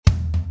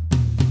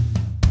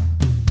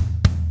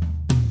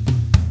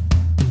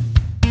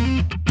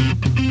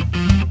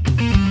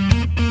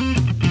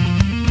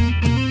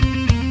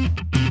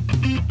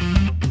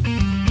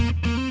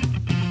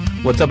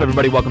What's up,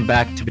 everybody? Welcome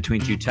back to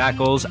Between Two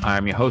Tackles.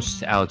 I'm your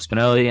host, Alex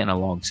Spinelli, and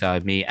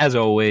alongside me, as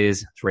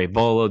always, it's Ray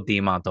Volo,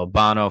 Di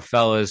Montalbano.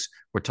 Fellas,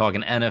 we're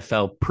talking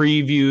NFL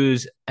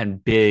previews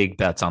and big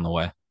bets on the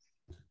way.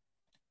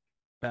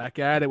 Back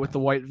at it with the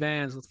white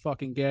vans. Let's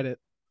fucking get it.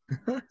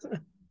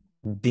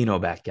 Dino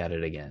back at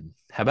it again.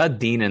 How about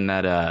Dean in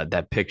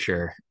that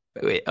picture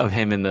of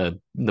him in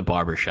the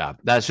barber shop?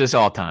 That's just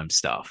all-time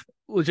stuff.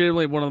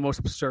 Legitimately one of the most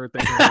absurd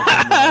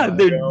things.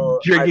 They're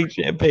drinking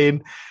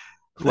champagne.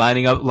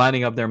 Lining up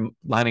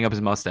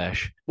his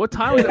mustache. What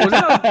time was it? Was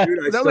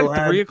that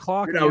like 3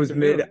 o'clock? Dude,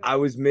 I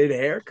was mid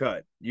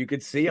haircut. You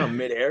could see I'm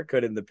mid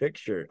haircut in the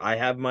picture. I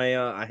have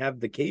I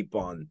have the cape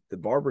on, the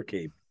barber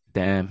cape.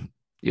 Damn,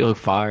 you look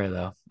fire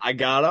though. I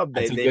got up.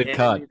 That's a good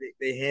cut.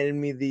 They handed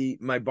me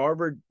my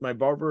barber. My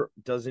barber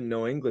doesn't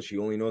know English. He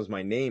only knows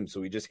my name,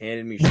 so he just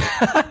handed me.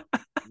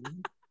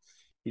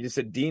 He just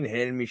said, "Dean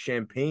handed me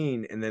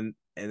champagne," and then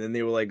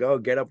they were like, "Oh,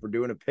 get up, we're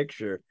doing a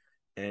picture,"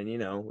 and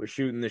we're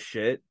shooting the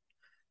shit.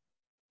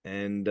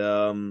 And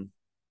now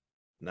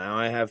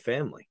I have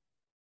family.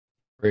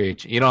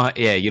 Reach. You don't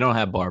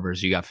have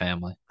barbers, you got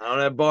family. I don't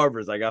have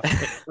barbers, I got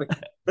family.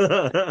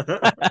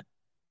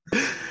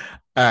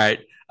 All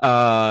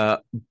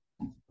right.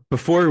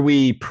 Before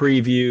we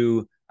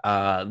preview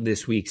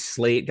this week's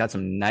slate, got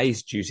some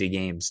nice juicy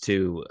games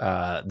too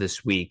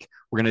this week.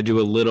 We're gonna do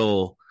a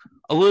little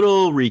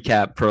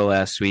recap for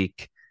last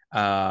week. Get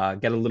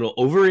a little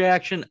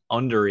overreaction,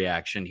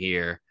 underreaction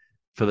here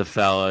for the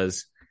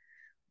fellas.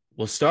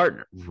 We'll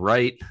start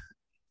right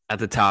at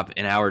the top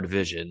in our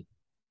division.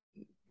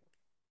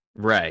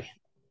 Ray,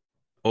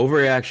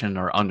 overreaction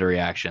or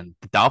underreaction?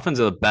 The Dolphins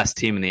are the best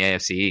team in the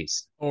AFC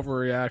East.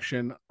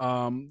 Overreaction.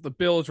 The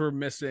Bills were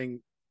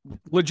missing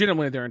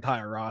legitimately their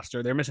entire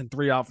roster. They're missing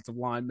 3 offensive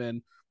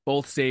linemen,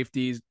 both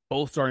safeties,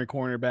 both starting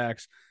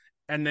cornerbacks,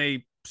 and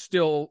they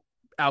still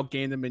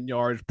outgained them in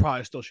yards.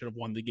 Probably still should have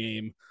won the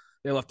game.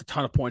 They left a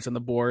ton of points on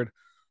the board.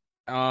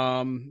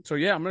 So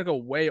yeah, I'm gonna go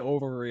way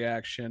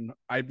overreaction.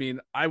 I mean,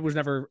 I was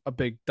never a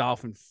big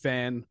Dolphin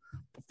fan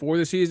before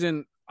the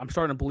season. I'm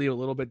starting to believe a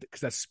little bit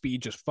because that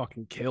speed just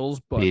fucking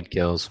kills. But speed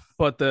kills.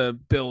 But the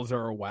Bills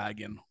are a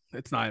wagon.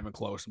 It's not even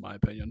close, in my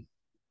opinion.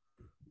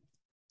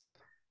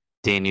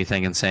 Dean, you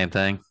thinking same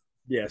thing?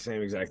 Yeah,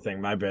 same exact thing.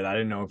 My bad. I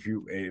didn't know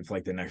if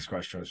like the next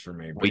question was for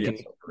me. But we can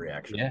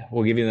reaction. Yeah,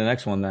 we'll give you the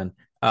next one then.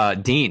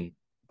 Dean,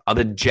 are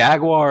the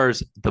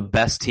Jaguars the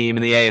best team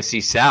in the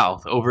AFC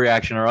South?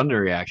 Overreaction or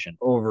underreaction?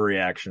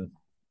 Overreaction.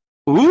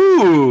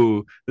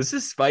 Ooh, this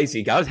is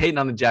spicy. I was hating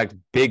on the Jags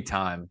big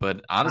time,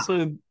 but honestly,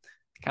 kind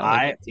of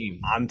like that team.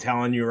 I'm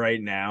telling you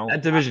right now,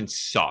 that division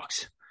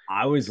sucks.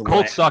 The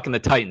Colts suck and the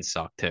Titans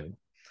suck too.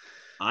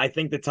 I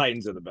think the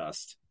Titans are the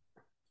best.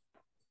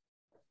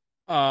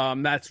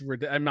 That's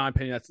in my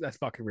opinion, that's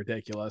fucking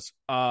ridiculous.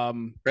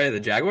 Ray, the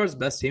Jaguars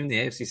best team in the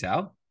AFC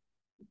South?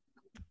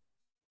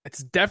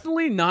 It's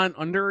definitely not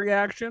an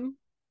underreaction,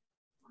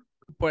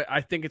 but I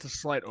think it's a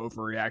slight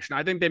overreaction.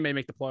 I think they may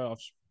make the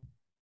playoffs.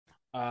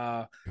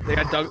 They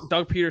got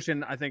Doug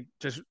Peterson, I think,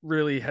 just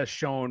really has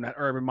shown that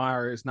Urban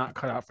Meyer is not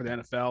cut out for the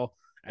NFL.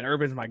 And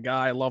Urban's my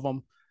guy. I love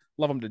him.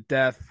 Love him to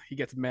death. He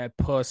gets mad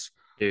puss.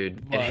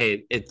 Dude,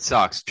 it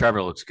sucks.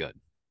 Trevor looks good.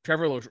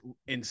 Trevor looks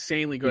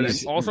insanely good.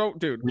 And also,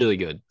 dude, really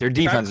good. Their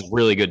defense is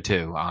really good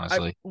too,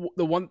 honestly.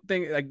 The one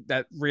thing like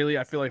that really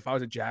I feel like if I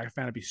was a Jag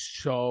fan, I'd be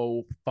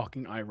so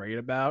fucking irate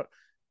about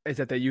is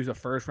that they use a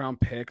first-round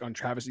pick on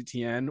Travis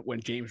Etienne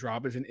when James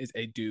Robinson is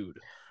a dude.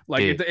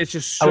 Like, dude, it's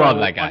just so... I love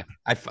that guy.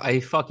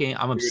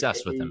 I'm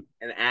obsessed with him.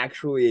 And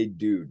actually a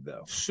dude,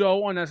 though.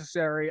 So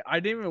unnecessary. I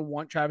didn't even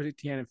want Travis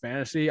Etienne in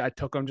fantasy. I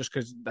took him just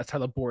because that's how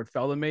the board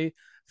fell to me.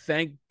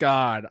 Thank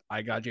God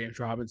I got James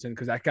Robinson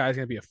because that guy's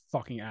going to be a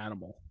fucking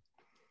animal.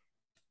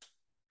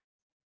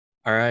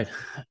 All right.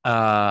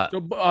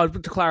 To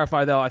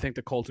clarify, though, I think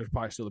the Colts are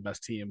probably still the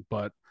best team,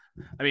 but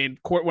I mean,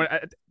 when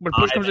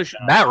push comes to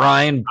Matt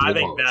Ryan, I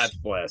think that's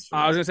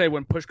blasphemy. I was gonna say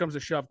when push comes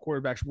to shove,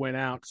 quarterbacks win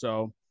out.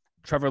 So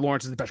Trevor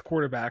Lawrence is the best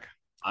quarterback.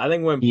 I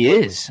think when he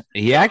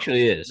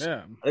actually is.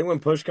 Yeah. I think when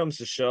push comes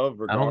to shove,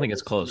 I don't think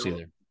it's close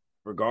either.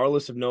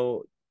 Regardless of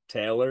no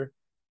Taylor,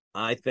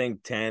 I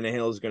think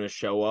Tannehill is going to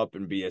show up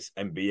and be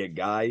a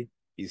guy.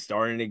 He's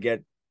starting to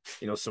get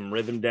some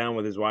rhythm down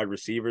with his wide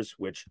receivers,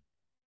 which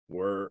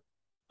were.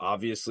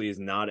 Obviously is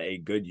not a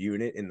good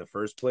unit in the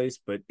first place,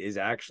 but is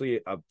actually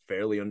a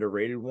fairly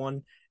underrated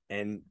one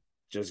and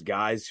just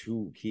guys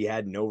who he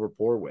had no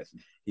rapport with.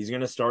 He's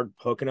going to start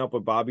hooking up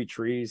with Bobby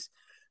Trees.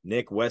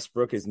 Nick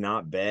Westbrook is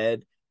not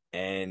bad.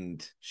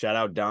 And shout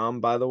out Dom,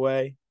 by the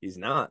way. He's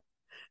not.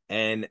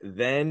 And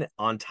then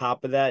on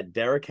top of that,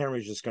 Derrick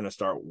Henry's just going to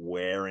start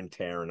wear and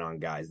tearing on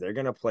guys. They're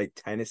going to play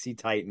Tennessee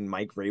Titan,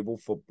 Mike Vrabel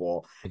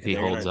football. If he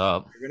holds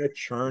up. They're going to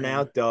churn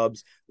out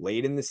dubs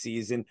late in the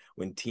season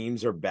when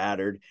teams are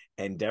battered.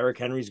 And Derrick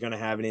Henry's going to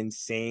have an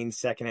insane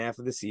second half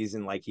of the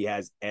season like he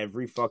has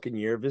every fucking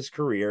year of his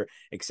career,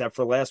 except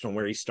for last one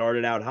where he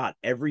started out hot.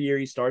 Every year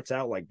he starts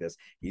out like this.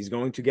 He's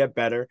going to get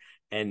better.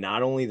 And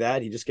not only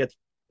that, he just gets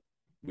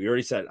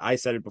I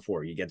said it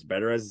before. He gets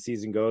better as the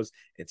season goes.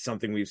 It's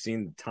something we've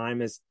seen.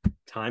 Time has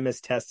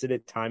tested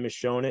it. Time has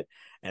shown it.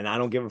 And I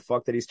don't give a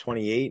fuck that he's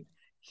 28.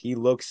 He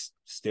looks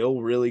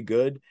still really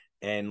good.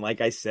 And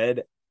like I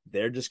said,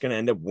 they're just going to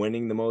end up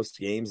winning the most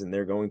games, and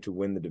they're going to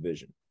win the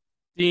division.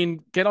 Dean,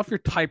 get off your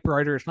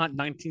typewriter. It's not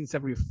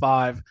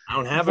 1975. I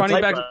don't have a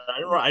typewriter.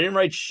 I didn't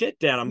write shit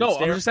down. I'm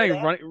just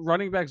saying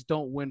running backs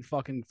don't win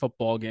fucking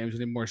football games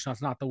anymore. So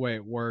that's not the way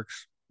it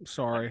works.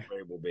 Sorry.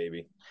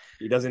 Baby.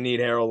 He doesn't need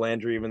Harold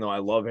Landry, even though I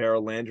love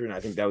Harold Landry, and I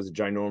think that was a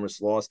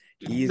ginormous loss.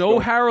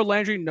 Harold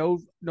Landry, no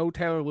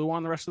Taylor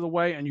Lewan the rest of the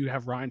way, and you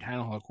have Ryan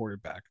Tannehill at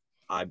quarterback.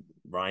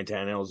 Ryan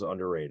Tannehill's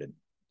underrated.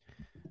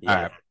 All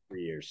right.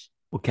 3 years.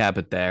 We'll cap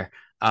it there.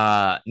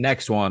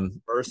 Next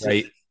one.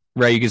 Versus,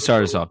 Ray, you can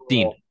start us off.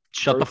 Dean,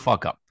 shut the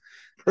fuck up.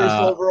 First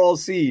overall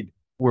seed.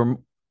 Word.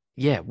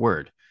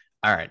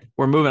 All right.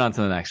 We're moving on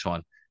to the next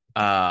one.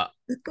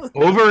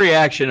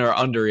 Overreaction or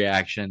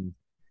underreaction?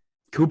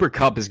 Cooper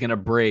Kupp is going to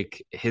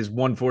break his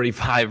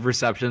 145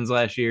 receptions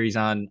last year. He's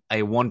on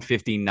a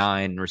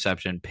 159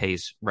 reception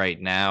pace right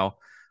now.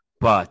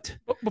 But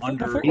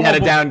he had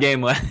a down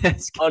game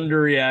last.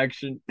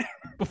 Underreaction.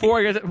 Before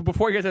I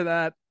get to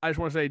that, I just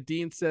want to say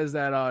Dean says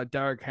that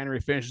Derrick Henry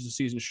finishes the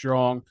season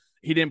strong.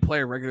 He didn't play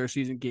a regular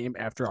season game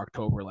after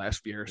October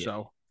last year,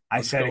 so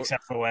I said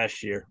except for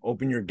last year.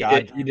 Open your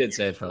god. You did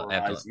say it for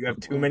eyes. You have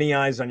too many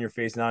eyes on your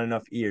face, not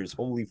enough ears.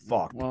 Holy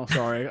fuck. Well,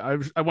 sorry.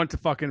 I went to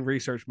fucking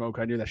research mode.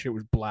 I knew that shit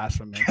was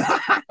blasphemy.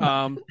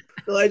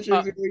 Last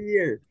year's a good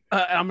year.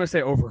 I'm gonna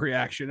say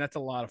overreaction. That's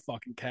a lot of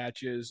fucking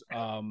catches.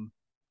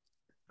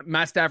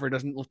 Matt Stafford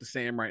doesn't look the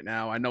same right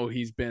now. I know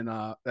he's been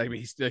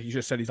he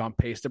just said he's on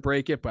pace to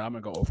break it, but I'm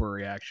gonna go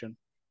overreaction.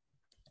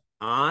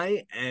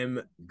 I am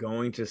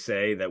going to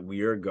say that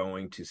we are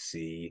going to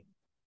see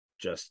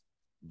just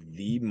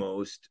the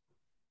most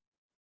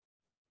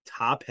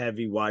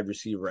top-heavy wide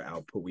receiver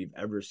output we've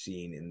ever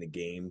seen in the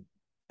game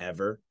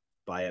ever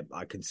by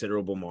a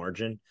considerable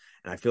margin.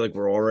 And I feel like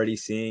we're already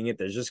seeing it.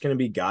 There's just going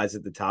to be guys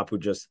at the top who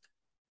just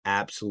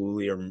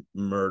absolutely are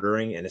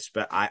murdering. And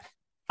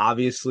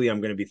obviously,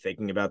 I'm going to be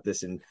thinking about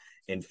this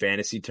in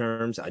fantasy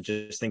terms. I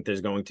just think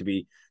there's going to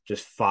be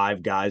just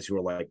 5 guys who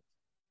are like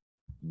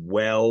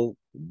well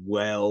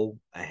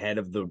ahead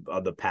of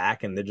the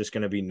pack, and they're just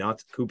going to be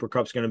nuts. Cooper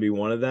Kupp's going to be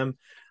one of them.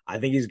 I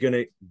think he's going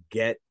to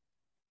get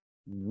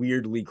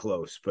weirdly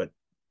close, but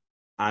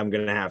I'm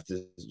going to have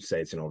to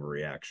say it's an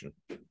overreaction.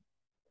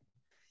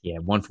 Yeah,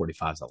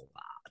 145 is a lot.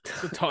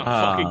 It's a ton of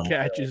fucking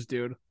catches,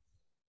 dude.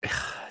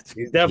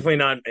 He's definitely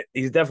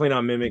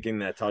not mimicking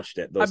that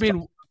touchdown.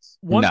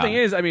 One thing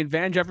is,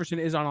 Van Jefferson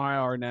is on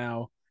IR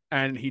now,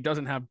 and he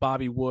doesn't have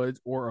Bobby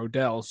Woods or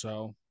Odell,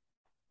 so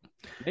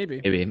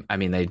maybe. They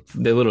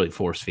literally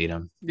force feed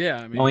him.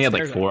 Yeah, he only had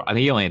like 4. I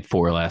think he only had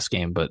 4 last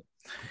game, but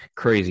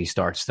crazy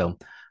start still.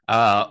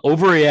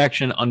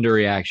 Overreaction,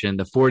 underreaction.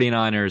 The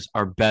 49ers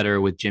are better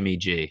with Jimmy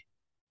G.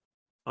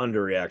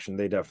 Underreaction.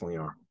 They definitely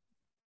are.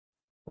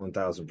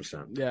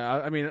 1,000%. Yeah,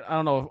 I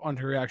don't know if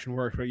underreaction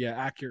works, but yeah,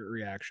 accurate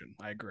reaction.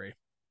 I agree.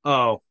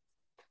 Oh,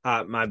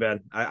 my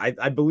bad.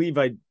 I believe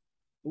I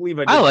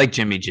like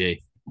Jimmy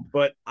G.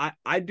 But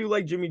I do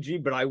like Jimmy G,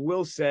 but I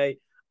will say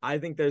I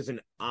think there's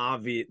an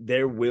obvious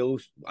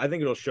I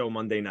think it'll show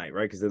Monday night,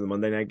 right? Because they're the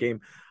Monday night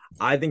game.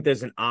 I think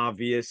there's an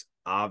obvious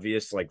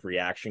like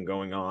reaction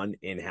going on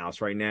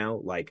in-house right now.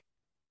 Like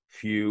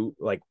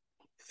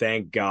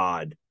thank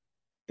God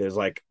there's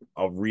like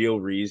a real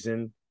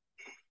reason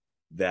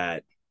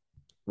that,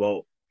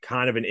 well,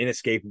 kind of an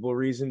inescapable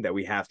reason that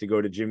we have to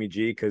go to Jimmy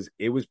G, because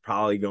it was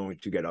probably going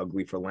to get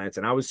ugly for Lance.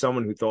 And I was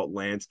someone who thought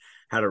Lance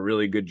had a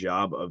really good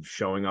job of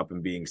showing up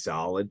and being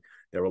solid.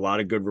 There were a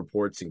lot of good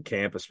reports in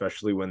camp,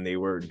 especially when they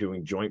were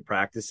doing joint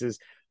practices,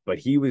 but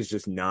he was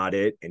just not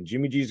it. And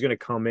Jimmy G is going to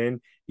come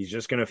in. He's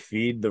just going to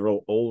feed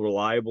the old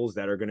reliables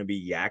that are going to be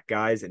yak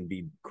guys and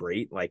be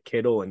great, like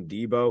Kittle and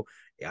Debo.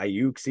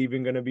 Ayuk's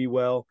even going to be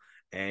well.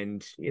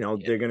 And,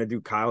 they're going to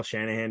do Kyle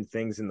Shanahan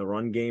things in the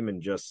run game, and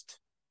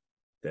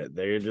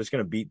they're just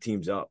going to beat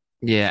teams up.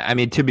 Yeah,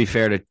 to be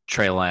fair to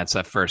Trey Lance,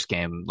 that first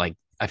game,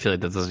 I feel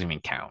like that doesn't even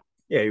count.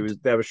 Yeah,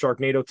 that was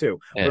Sharknado too.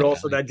 Yeah, but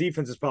also that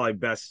defense is probably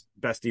best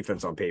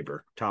defense on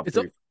paper. Top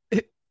 3.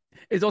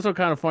 It's also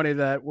kind of funny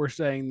that we're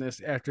saying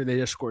this after they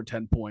just scored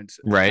 10 points.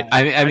 Right.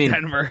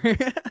 Denver.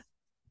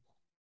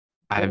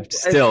 I'm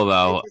still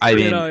though.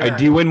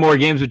 Do you win more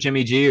games with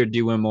Jimmy G or do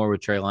you win more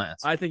with Trey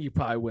Lance? I think you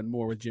probably win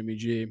more with Jimmy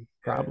G.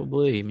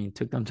 Probably.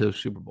 Took them to the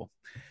Super Bowl.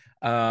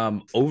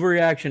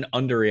 Overreaction,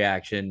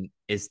 underreaction.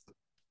 Is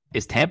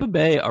Tampa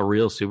Bay a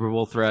real Super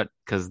Bowl threat?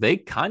 Because they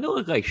kind of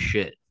look like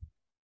shit.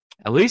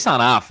 At least on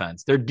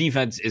offense. Their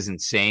defense is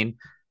insane,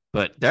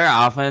 but their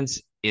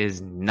offense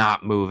is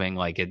not moving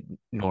like it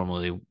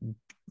normally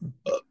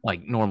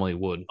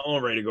would.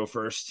 I'm ready to go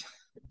first.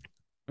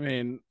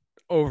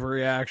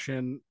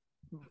 Overreaction.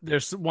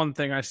 There's one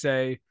thing I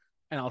say,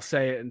 and I'll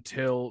say it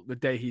until the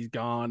day he's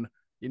gone.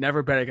 You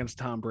never bet against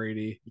Tom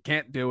Brady. You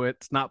can't do it.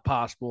 It's not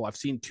possible. I've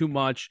seen too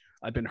much.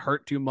 I've been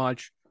hurt too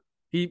much.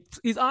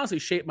 He's honestly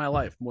shaped my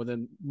life more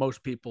than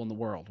most people in the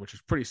world, which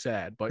is pretty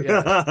sad. But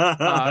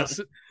yeah,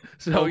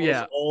 so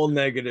yeah, all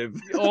negative,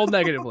 all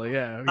negatively.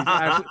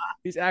 Yeah,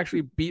 he's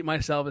actually beat my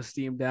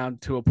self-esteem down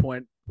to a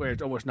point where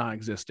it's almost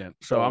non-existent.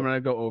 So I'm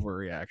gonna go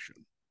overreaction.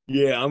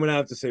 Yeah, I'm gonna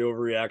have to say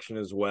overreaction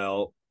as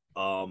well.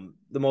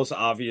 The most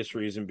obvious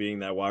reason being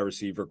that wide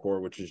receiver core,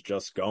 which is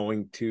just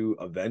going to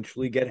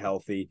eventually get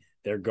healthy.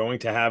 They're going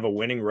to have a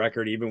winning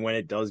record even when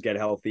it does get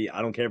healthy.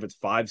 I don't care if it's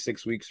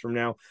 5-6 weeks from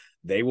now.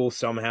 They will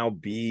somehow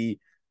be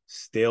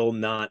still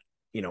not,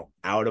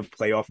 out of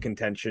playoff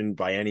contention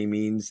by any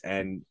means.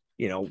 And,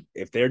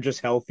 if they're just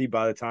healthy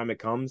by the time it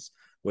comes,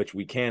 which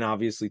we can't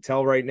obviously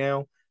tell right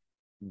now,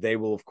 they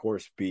will, of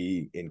course,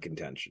 be in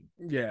contention.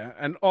 Yeah.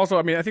 And also,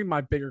 I mean, I think my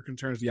bigger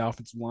concern is the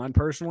offensive line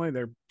personally.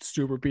 They're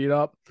super beat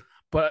up.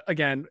 But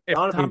again, if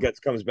Donovan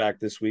comes back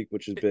this week,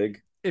 which is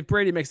big. If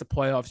Brady makes the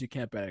playoffs, you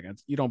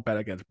don't bet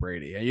against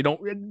Brady. And you don't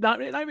not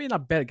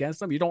bet against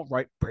them. You don't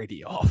write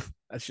Brady off.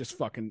 That's just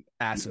fucking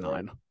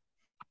asinine. Yeah.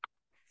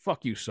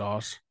 Fuck you,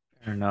 Sauce.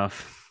 Fair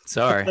enough.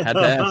 Sorry. Had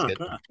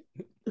to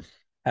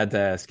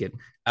ask it.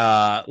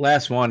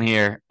 Last one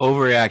here.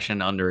 Overreaction,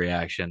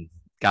 underreaction.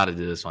 Got to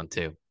do this one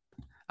too.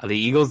 Are the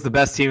Eagles the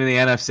best team in the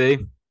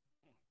NFC?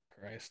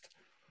 Christ.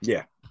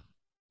 Yeah.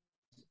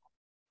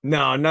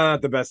 No,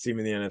 not the best team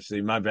in the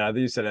NFC. My bad.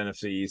 You said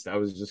NFC East. I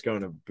was just going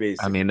to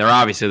basic. I mean, they're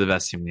obviously the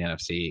best team in the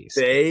NFC East.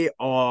 They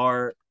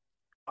are.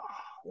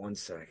 One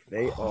sec.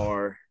 They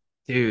are.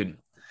 Dude.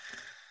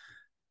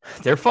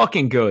 They're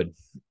fucking good.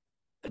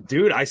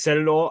 Dude, I said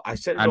it all. I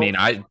said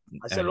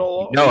it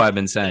all. No, I've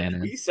been saying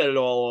it. He said it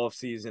all off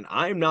season.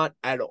 I'm not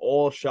at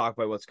all shocked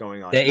by what's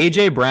going on. The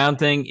AJ Brown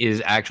thing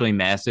is actually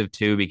massive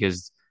too,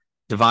 because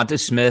Devonta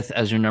Smith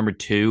as your number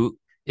 2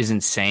 is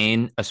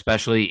insane,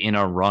 especially in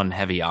a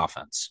run-heavy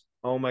offense.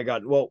 Oh my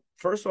God! Well,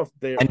 first off,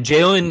 and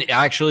Jalen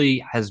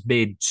actually has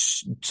made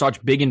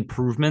such big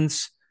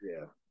improvements.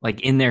 Yeah,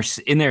 like in their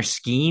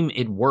scheme,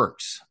 it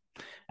works,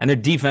 and their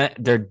defense,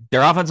 their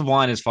offensive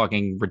line is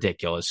fucking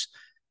ridiculous,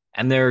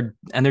 and their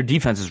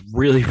defense is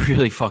really,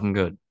 really fucking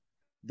good.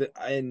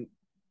 I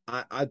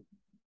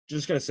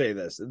just gonna say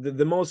this: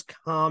 the most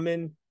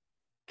common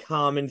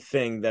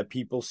thing that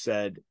people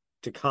said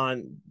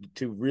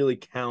to really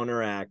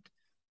counteract,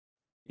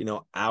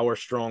 our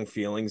strong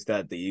feelings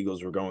that the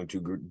Eagles were going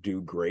to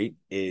do great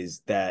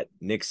is that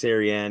Nick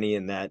Sirianni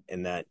and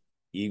that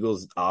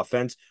Eagles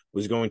offense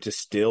was going to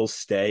still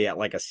stay at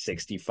like a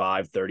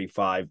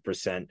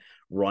 65-35%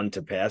 run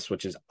to pass,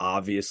 which is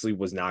obviously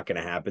was not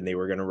going to happen. They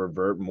were going to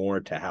revert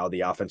more to how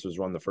the offense was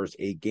run the first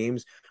 8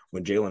 games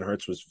when Jalen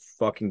Hurts was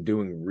fucking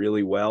doing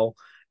really well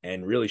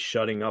and really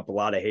shutting up a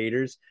lot of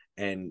haters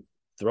and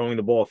throwing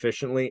the ball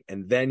efficiently.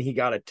 And then he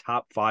got a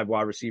top 5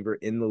 wide receiver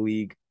in the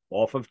league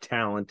off of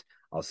talent.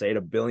 I'll say it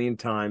a billion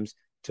times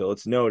till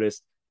it's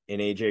noticed in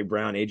AJ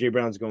Brown. AJ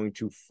Brown's going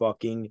to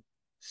fucking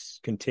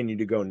continue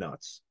to go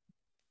nuts.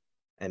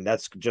 And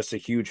that's just a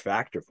huge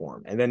factor for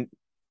him. And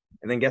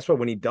then guess what?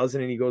 When he does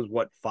it and he goes,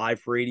 5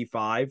 for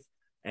 85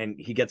 and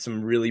he gets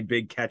some really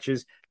big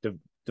catches,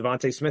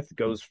 Devontae Smith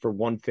goes for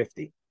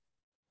 150.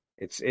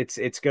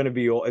 It's going to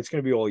be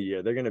all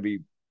year. They're going to be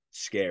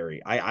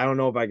scary. I don't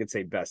know if I could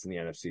say best in the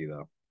NFC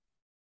though.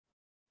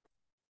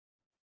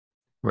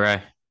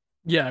 Right.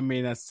 Yeah, I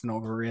mean that's an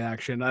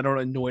overreaction. I don't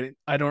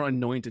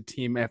anoint a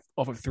team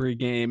off of 3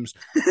 games,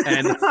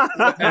 and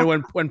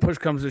when push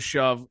comes to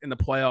shove in the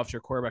playoffs, your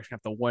quarterback's gonna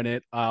have to win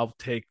it. I'll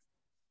take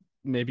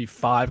maybe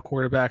 5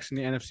 quarterbacks in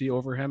the NFC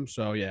over him.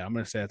 So yeah, I'm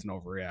gonna say it's an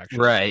overreaction.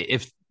 Right.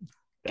 If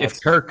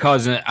Kirk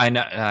Cousins, I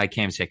know I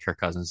can't say Kirk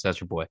Cousins.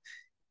 That's your boy.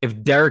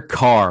 If Derek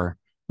Carr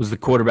was the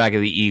quarterback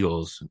of the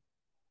Eagles,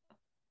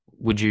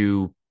 would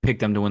you pick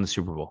them to win the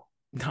Super Bowl?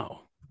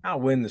 No, I'll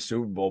win the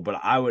Super Bowl, but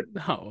I would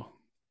no.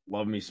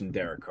 Love me some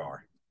Derek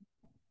Carr.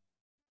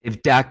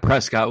 If Dak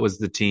Prescott was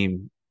the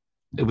team,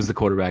 it was the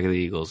quarterback of the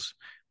Eagles,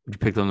 would you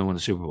pick them to win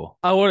the Super Bowl?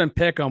 I wouldn't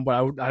pick them,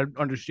 but I'd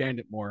understand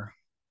it more.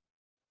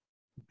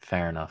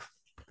 Fair enough.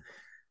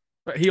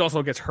 But he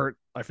also gets hurt,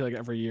 I feel like,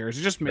 every year. It's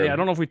just me. I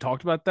don't know if we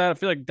talked about that. I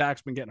feel like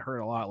Dak's been getting hurt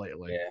a lot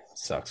lately. Yeah, it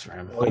sucks for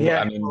him. Well,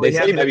 yeah, I mean, they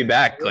say he might be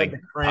back. Like, the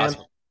cramps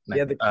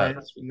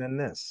and then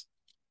this.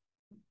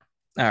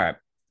 All right.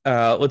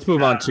 Let's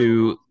move on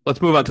to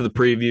the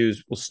previews.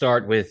 We'll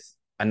start with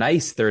a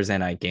nice Thursday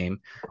night game.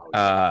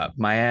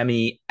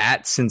 Miami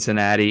at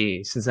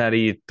Cincinnati.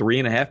 Cincinnati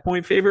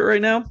 3.5-point favorite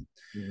right now.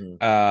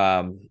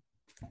 Mm-hmm.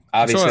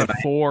 Obviously,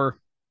 4.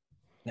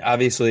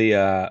 Obviously,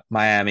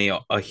 Miami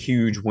a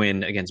huge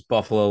win against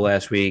Buffalo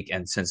last week,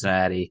 and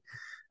Cincinnati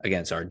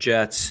against our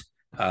Jets.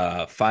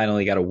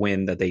 Finally got a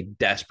win that they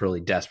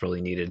desperately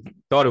needed.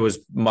 Thought it was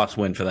must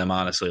win for them,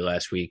 honestly,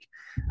 last week.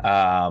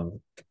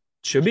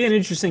 Should be an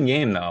interesting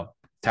game though.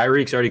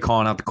 Tyreek's already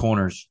calling out the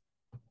corners.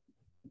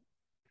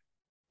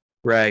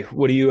 Ray,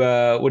 what do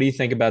you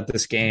think about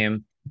this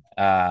game?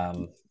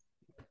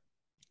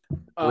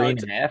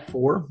 3.5,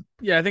 4?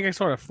 Yeah, I think I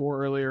saw it at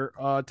 4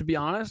 earlier. To be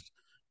honest,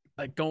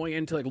 like going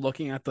into like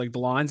looking at like the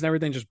lines and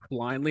everything just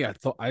blindly,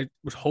 I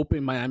was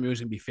hoping Miami was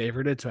gonna be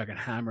favorited so I can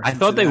hammer I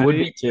thought they would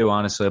be Cincinnati. too,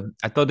 honestly.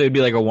 I thought they'd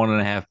be like a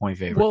 1.5 point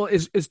favorite. Well,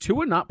 is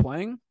Tua not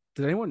playing?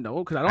 Does anyone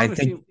know? Because I don't I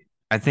understand. think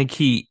I think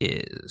he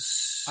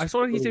is. I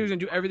saw he said he was gonna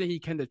do everything he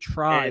can to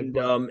try. And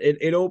But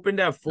it opened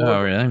at 4.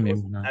 Oh, really?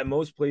 Maybe not. At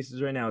most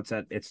places right now, it's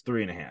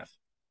 3.5.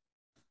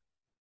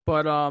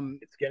 but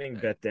It's getting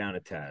bet down a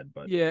tad,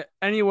 but yeah.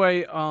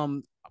 Anyway,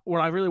 what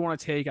I really want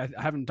to take, I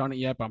haven't done it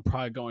yet, but I'm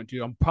probably going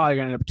to. I'm probably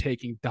going to end up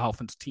taking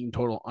Dolphins team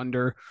total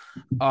under.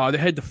 They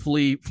had to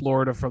flee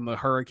Florida from the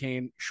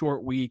hurricane.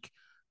 Short week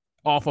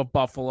off of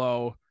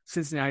Buffalo.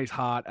 Cincinnati's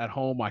hot at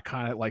home. I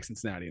kind of like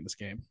Cincinnati in this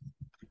game.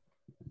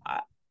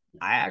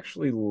 I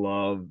actually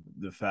love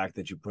the fact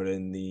that you put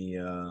in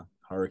the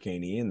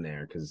Hurricane Ian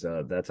there because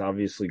that's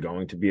obviously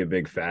going to be a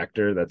big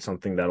factor. That's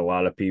something that a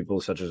lot of people,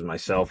 such as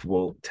myself,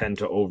 will tend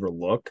to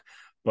overlook.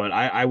 But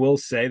I will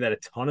say that a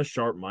ton of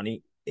sharp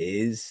money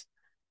is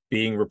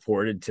being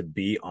reported to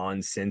be on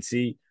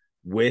Cincy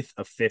with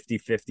a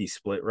 50-50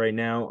 split right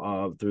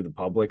now through the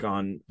public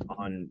on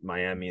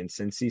Miami and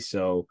Cincy.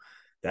 So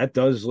that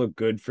does look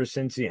good for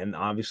Cincy. And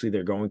obviously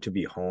they're going to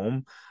be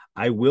home.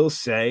 I will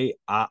say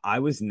I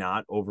was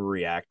not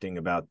overreacting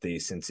about the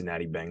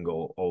Cincinnati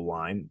Bengal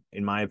O-line,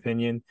 in my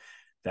opinion.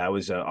 That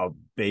was a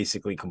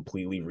basically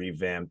completely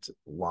revamped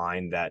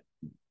line that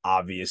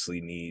obviously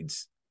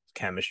needs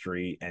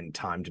chemistry and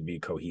time to be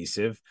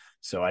cohesive.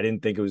 So I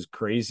didn't think it was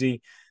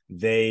crazy.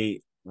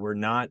 They were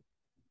not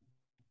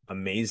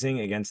amazing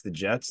against the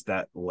Jets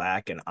that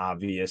lack an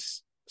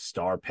obvious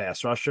star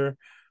pass rusher,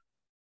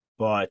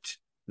 but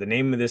the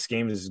name of this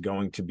game is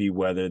going to be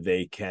whether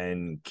they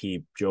can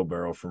keep Joe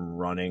Burrow from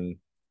running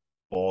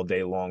all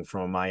day long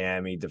from a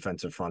Miami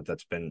defensive front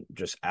that's been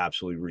just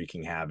absolutely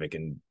wreaking havoc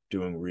and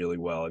doing really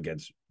well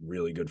against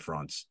really good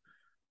fronts,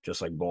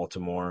 just like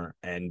Baltimore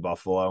and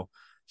Buffalo.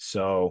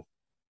 So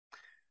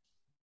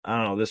I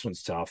don't know. This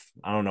one's tough.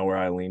 I don't know where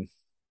I lean.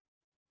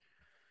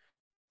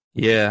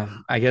 Yeah,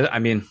 I guess. I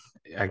mean,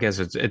 I guess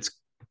it's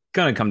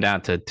gonna come down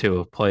to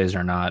two if plays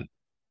or not.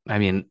 I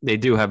mean, they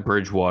do have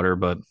Bridgewater,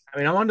 but I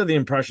mean, I'm under the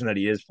impression that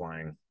he is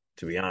playing,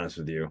 to be honest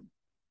with you.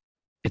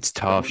 it's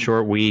tough.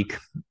 Short week.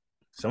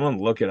 Someone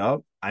look it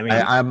up. I mean,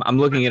 I'm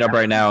looking it up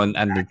right now, and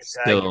it's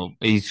still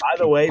he's. By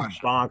the way,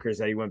 bonkers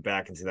that he went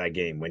back into that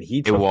game when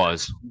he took it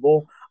was.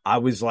 I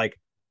was like,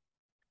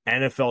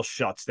 NFL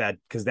shuts that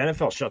because the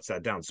NFL shuts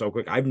that down so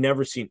quick. I've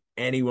never seen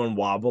anyone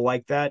wobble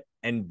like that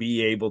and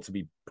be able to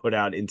be put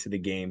out into the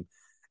game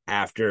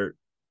after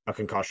a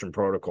concussion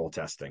protocol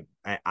testing.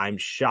 I'm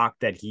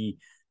shocked that he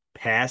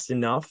passed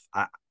enough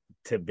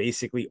to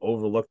basically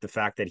overlook the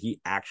fact that he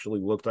actually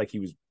looked like he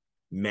was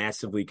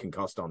massively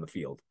concussed on the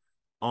field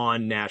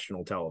on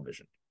national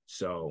television.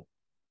 So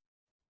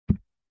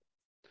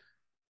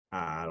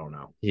I don't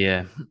know.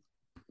 Yeah,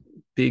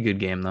 be a good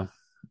game though.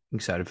 I'm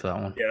excited for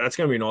that one. Yeah, that's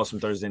gonna be an awesome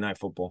Thursday night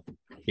football.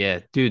 Yeah,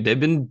 dude, they've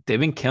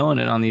been killing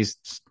it on these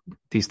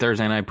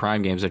Thursday night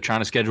prime games. They're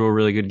trying to schedule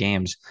really good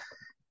games.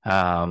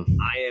 I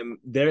am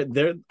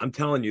they're I'm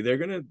telling you, they're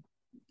gonna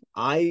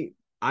I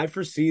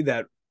foresee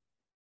that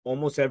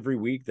almost every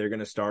week they're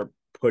gonna start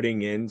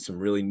putting in some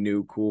really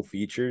new cool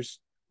features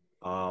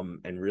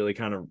and really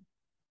kind of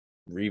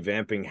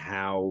revamping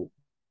how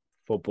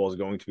football is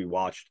going to be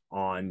watched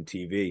on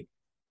TV.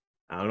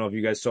 I don't know if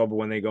you guys saw, but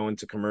when they go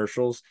into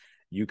commercials,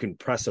 you can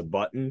press a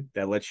button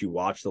that lets you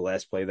watch the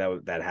last play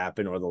that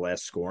happened or the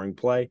last scoring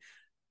play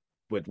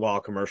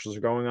while commercials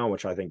are going on,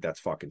 which I think that's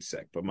fucking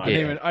sick. But I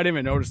didn't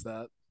even notice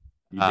that.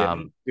 You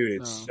didn't?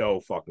 Dude, it's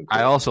so fucking cool.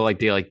 I also like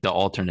the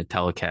alternate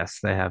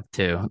telecasts they have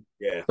too.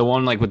 Yeah. The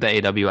one like with the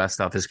AWS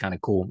stuff is kind of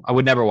cool. I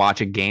would never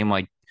watch a game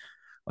like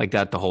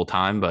that the whole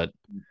time, but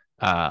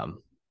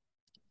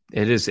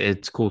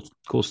it's cool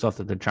stuff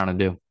that they're trying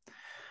to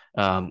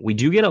do. We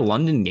do get a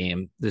London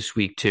game this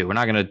week too. We're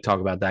not going to talk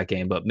about that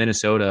game, but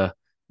Minnesota,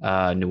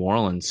 New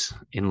Orleans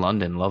in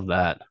London. Love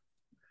that.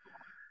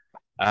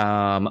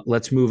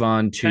 Let's move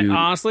on to. And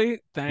honestly,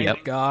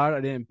 thank God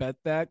I didn't bet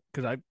that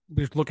because I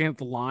was looking at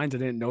the lines. I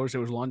didn't notice it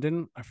was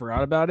London. I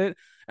forgot about it,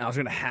 and I was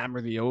going to hammer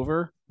the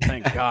over.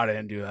 Thank God I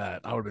didn't do that.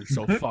 I would have been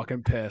so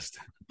fucking pissed.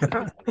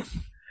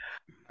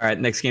 All right,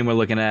 next game we're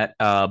looking at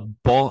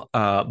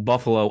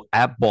Buffalo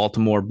at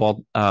Baltimore.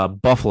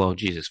 Buffalo,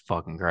 Jesus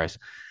fucking Christ.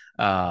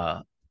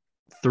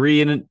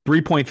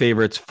 3-point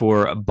favorites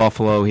for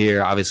Buffalo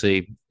here.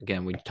 Obviously,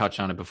 again, we touched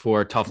on it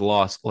before. Tough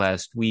loss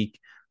last week.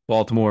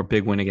 Baltimore,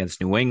 big win against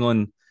New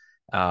England.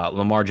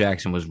 Lamar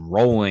Jackson was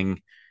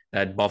rolling.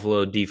 That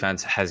Buffalo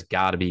defense has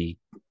got to be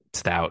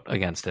stout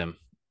against him.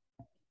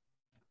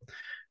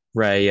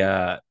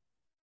 Ray,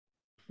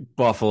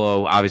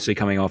 Buffalo obviously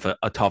coming off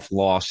a tough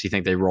loss. You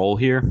think they roll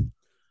here?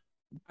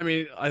 I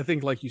mean, I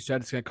think, like you said,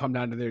 it's going to come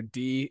down to their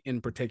D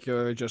in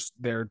particular, just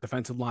their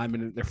defensive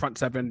lineman, their front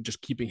seven, just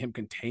keeping him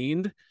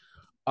contained.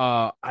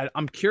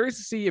 I'm curious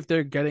to see if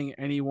they're getting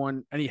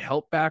any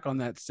help back on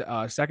that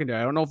secondary.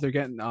 I don't know if they're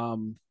getting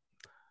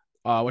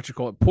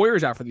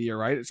Poyer's out for the year,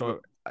 right?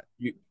 So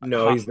he's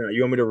not.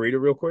 You want me to read it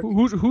real quick?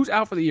 Who's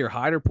out for the year,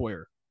 Hyde or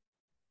Poyer?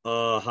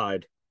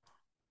 Hyde.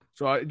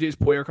 So is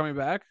Poyer coming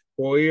back?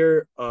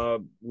 Boyer,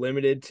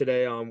 limited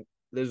today.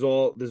 This is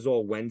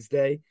all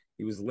Wednesday.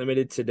 He was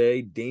limited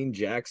today. Dane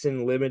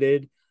Jackson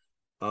limited.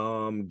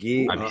 I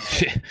mean,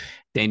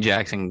 Dane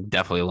Jackson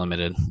definitely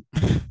limited.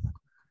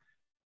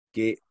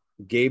 Gabe,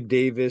 Gabe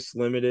Davis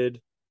limited.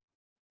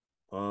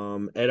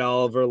 Ed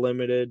Oliver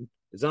limited.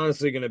 It's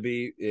honestly going to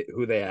be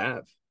who they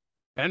have.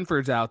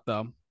 Benford's out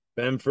though.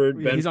 Benford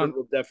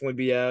will definitely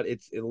be out.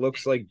 It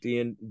looks like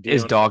Is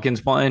Dion.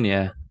 Dawkins playing?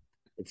 Yeah.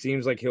 It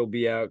seems like he'll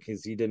be out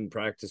because he didn't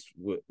practice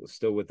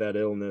still with that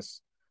illness,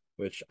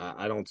 which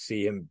I don't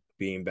see him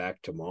being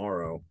back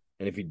tomorrow.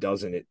 And if he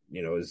doesn't,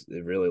 is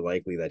really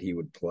likely that he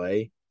would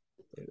play.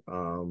 I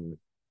don't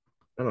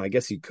know. I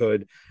guess he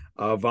could.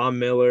 Von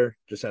Miller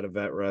just had a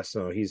vet rest,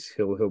 so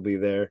he'll be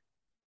there.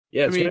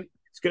 Yeah,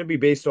 it's gonna be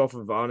based off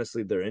of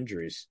honestly their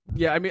injuries.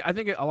 Yeah, I mean, I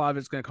think a lot of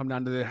it's going to come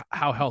down to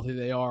how healthy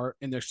they are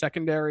in their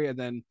secondary, and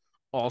then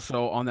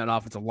also on that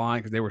offensive line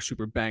because they were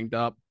super banged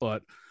up.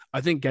 But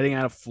I think getting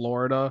out of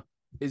Florida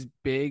is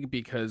big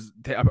because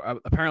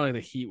apparently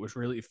the heat was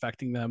really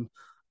affecting them.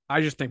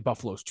 I just think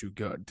Buffalo's too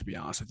good, to be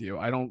honest with you.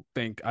 I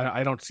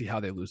don't see how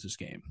they lose this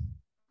game.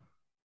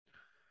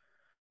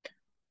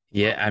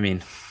 Yeah, I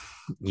mean,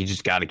 you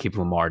just got to keep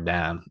Lamar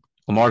down.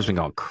 Lamar's been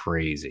going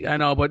crazy. I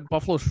know, but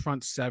Buffalo's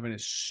front seven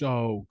is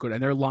so good,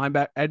 and their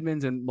linebacker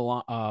Edmonds and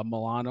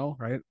Milano,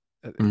 right?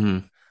 Mm-hmm.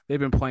 They've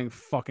been playing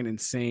fucking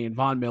insane.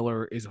 Von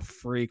Miller is a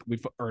freak.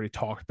 We've already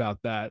talked about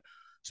that.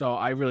 So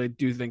I really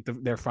do think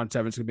their front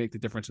seven is going to make the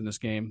difference in this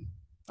game.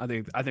 I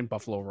think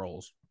Buffalo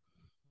rolls.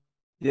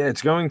 Yeah,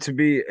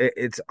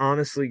 it's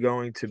honestly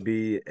going to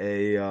be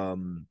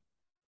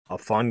a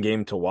fun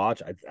game to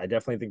watch. I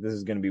definitely think this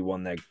is going to be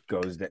one that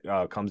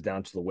comes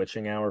down to the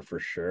witching hour for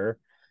sure.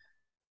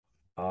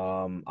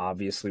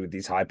 Obviously with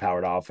these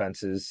high-powered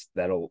offenses,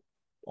 that'll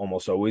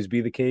almost always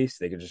be the case.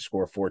 They could just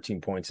score 14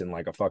 points in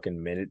like a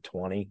fucking minute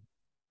 20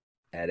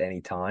 at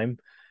any time.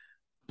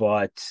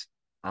 But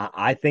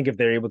I think if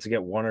they're able to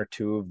get one or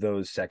two of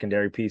those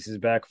secondary pieces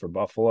back for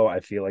Buffalo, I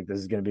feel like this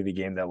is going to be the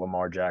game that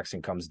Lamar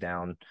Jackson comes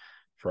down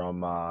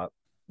from,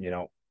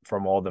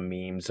 from all the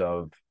memes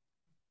of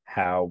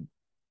how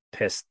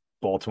pissed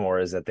Baltimore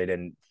is that they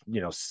didn't,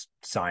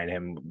 sign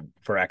him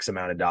for X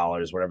amount of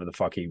dollars, whatever the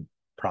fuck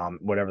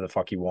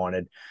he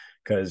wanted.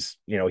 Because,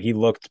 he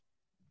looked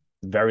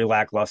very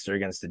lackluster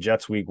against the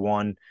Jets week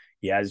 1.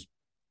 He has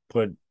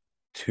put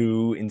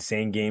 2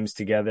 insane games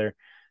together.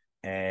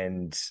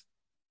 And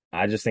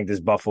I just think this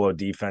Buffalo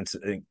defense,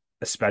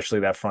 especially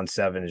that front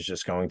seven, is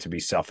just going to be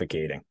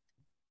suffocating.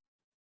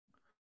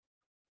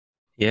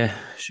 Yeah,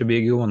 should be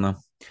a good one though.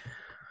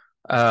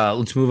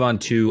 Let's move on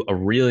to a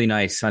really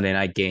nice Sunday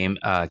night game.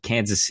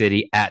 Kansas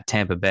City at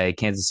Tampa Bay.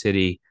 Kansas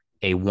City,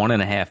 a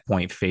 1.5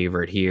 point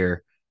favorite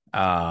here.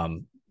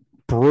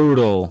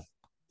 Brutal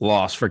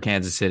loss for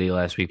Kansas City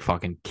last week.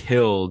 Fucking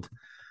killed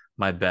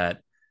my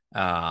bet.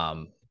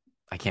 I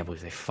can't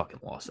believe they fucking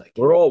lost that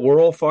game. We're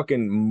all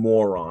fucking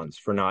morons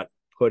for not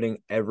putting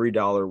every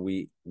dollar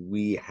we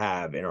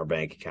have in our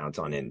bank accounts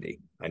on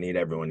Indy. I need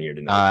everyone here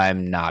to know.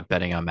 I'm not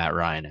betting on Matt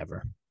Ryan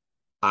ever.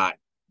 I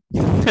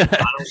don't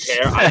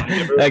care.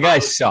 That guy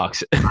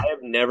sucks. I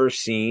have never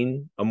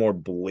seen a more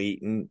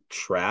blatant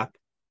trap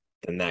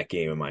than that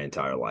game in my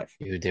entire life.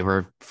 Dude, they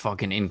were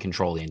fucking in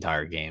control the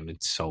entire game.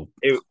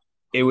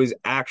 It was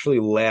actually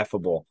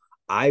laughable.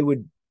 I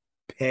would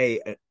pay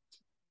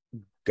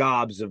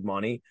gobs of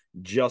money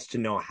just to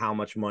know how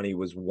much money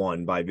was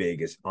won by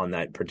Vegas on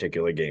that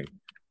particular game.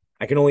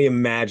 I can only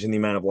imagine the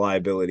amount of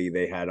liability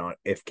they had on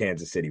if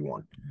Kansas City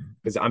won,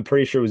 because I'm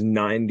pretty sure it was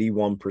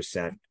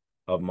 91%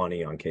 of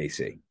money on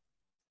KC.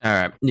 All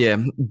right, yeah,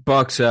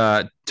 Bucks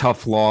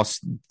tough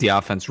loss. The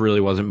offense really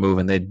wasn't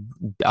moving. They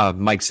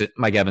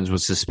Mike Evans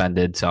was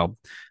suspended, so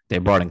they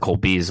brought in Cole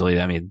Beasley.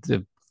 I mean,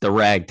 the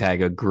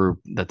ragtag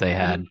group that they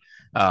had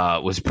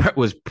was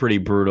pretty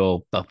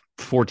brutal. The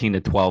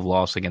 14-12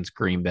 loss against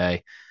Green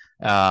Bay.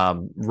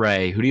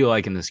 Ray, who do you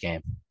like in this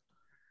game?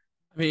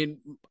 I mean,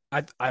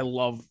 I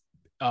love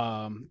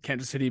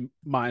Kansas City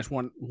minus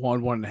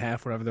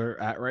 1.5, whatever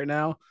they're at right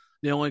now.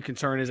 The only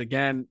concern is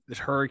again this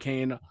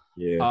hurricane.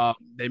 Yeah.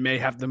 They may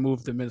have to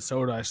move to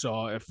Minnesota. I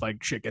saw if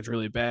like shit gets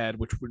really bad,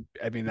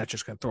 that's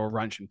just gonna throw a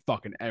wrench in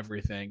fucking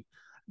everything.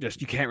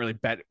 Just you can't really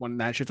bet when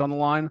that shit's on the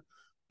line.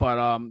 But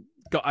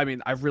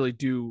I really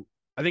do.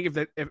 I think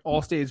if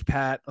all stays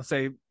pat, let's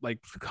say like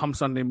come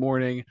Sunday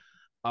morning,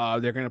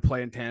 they're gonna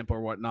play in Tampa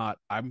or whatnot.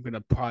 I'm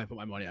gonna probably put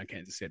my money on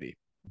Kansas City,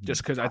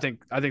 just because I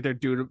think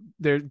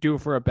they're due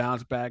for a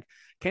bounce back.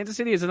 Kansas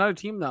City is another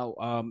team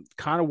though,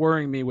 kind of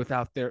worrying me with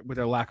their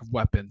lack of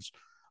weapons.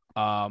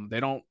 They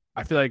don't.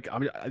 I feel like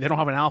they don't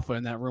have an alpha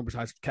in that room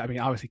besides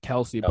obviously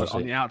Kelsey, but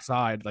on the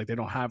outside, like they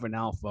don't have an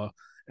alpha,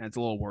 and it's a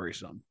little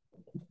worrisome.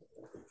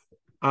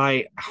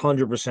 I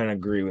 100%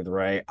 agree with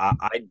Ray.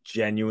 I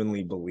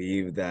genuinely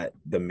believe that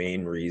the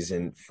main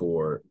reason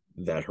for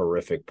that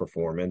horrific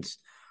performance,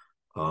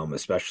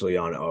 especially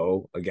on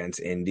O against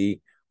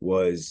Indy,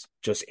 was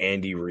just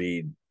Andy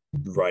Reid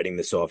writing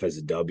this off as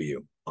a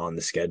W on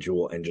the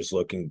schedule and just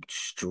looking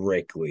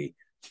strictly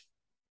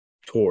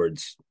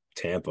towards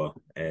Tampa,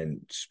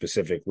 and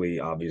specifically,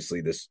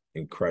 obviously, this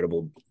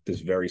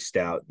very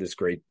stout, this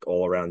great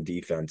all around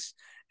defense.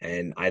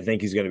 And I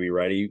think he's going to be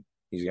ready.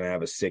 He's going to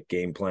have a sick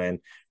game plan,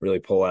 really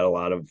pull out a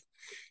lot of,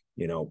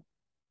 you know,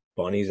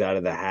 bunnies out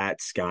of the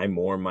hat. Sky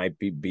Moore might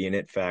be an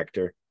it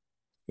factor.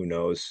 Who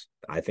knows?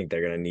 I think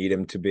they're going to need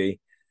him to be.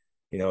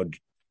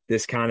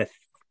 This kind of,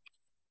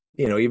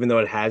 even though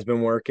it has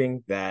been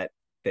working, that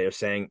they're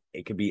saying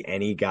it could be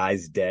any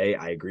guy's day.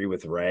 I agree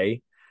with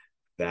Ray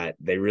that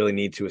they really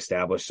need to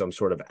establish some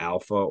sort of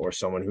alpha or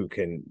someone who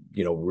can,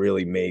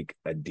 really make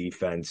a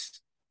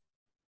defense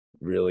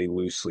really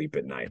lose sleep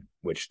at night,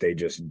 which they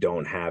just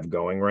don't have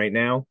going right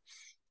now.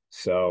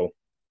 So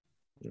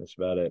that's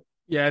about it.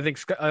 Yeah, I think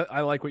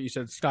I like what you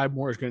said. Sky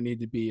Moore is going to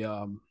need to be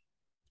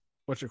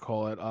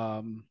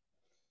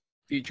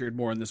featured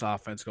more in this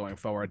offense going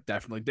forward.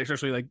 Definitely,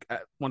 especially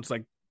once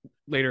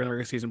later in the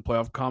regular season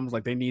playoff comes,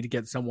 they need to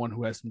get someone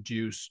who has some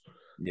juice.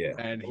 Yeah,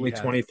 and only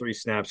 23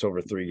 snaps over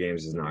 3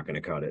 games is not going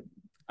to cut it.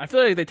 I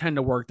feel like they tend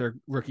to work their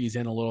rookies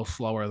in a little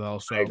slower though.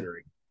 So I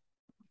agree.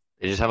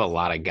 They just have a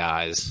lot of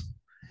guys.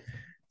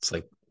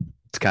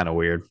 It's kind of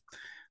weird.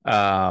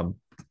 Let's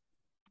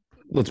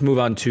move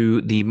on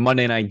to the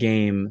Monday night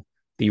game.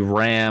 The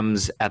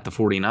Rams at the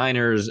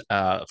 49ers.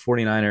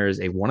 49ers,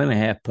 a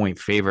 1.5 point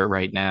favorite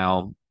right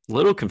now.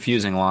 Little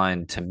confusing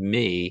line to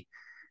me,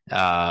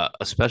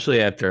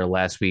 especially after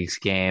last week's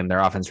game. Their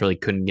offense really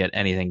couldn't get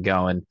anything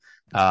going.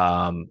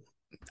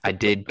 I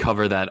did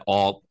cover that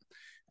alt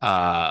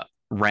Ram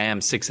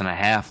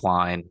 6.5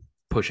 line,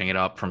 pushing it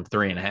up from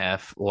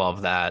 3.5.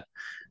 Love that.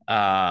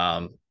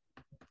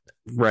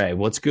 Ray,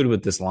 what's good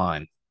with this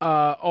line?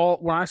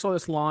 When I saw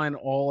this line,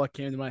 all that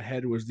came to my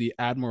head was the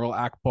Admiral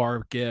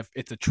Akbar gif.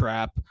 It's a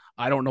trap.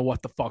 I don't know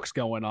what the fuck's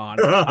going on.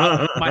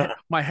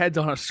 My head's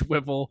on a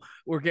swivel.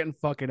 We're getting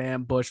fucking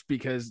ambushed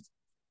because,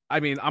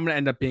 I'm gonna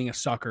end up being a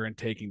sucker and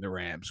taking the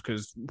Rams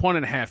because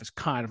 1.5 is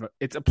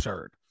it's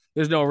absurd.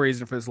 There's no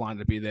reason for this line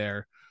to be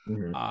there.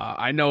 Mm-hmm.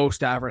 I know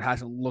Stafford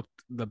hasn't looked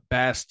the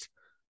best,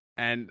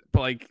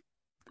 but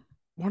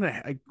what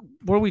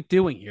are we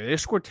doing here? They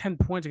scored 10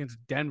 points against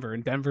Denver,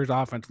 and Denver's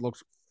offense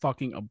looks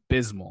fucking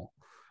abysmal.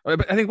 I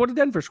think what did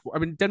Denver score?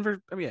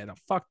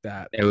 Fuck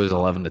that. It was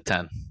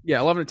 11-10. Yeah,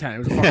 11-10. It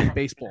was a fucking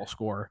baseball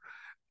score.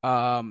 So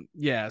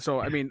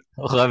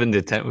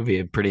 11-10 would be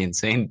a pretty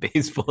insane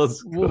baseball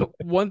score.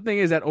 One thing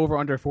is that over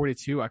under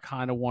 42, I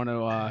kind of want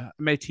to I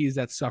may tease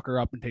that sucker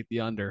up and take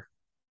the under.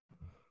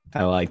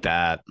 I like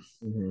that.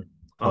 Mm-hmm.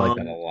 I like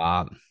that a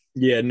lot.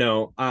 Yeah,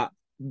 no.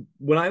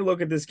 When I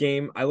look at this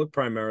game, I look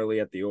primarily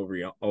at the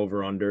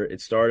over under. It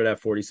started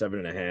at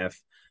 47.5,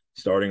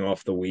 starting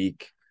off the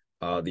week,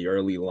 the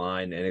early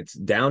line, and it's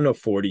down to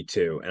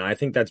 42. And I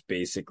think that's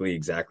basically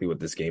exactly what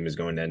this game is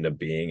going to end up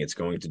being. It's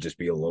going to just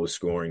be a low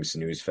scoring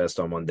snooze fest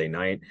on Monday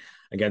night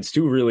against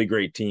 2 really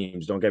great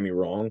teams. Don't get me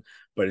wrong,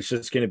 but it's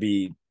just going to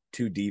be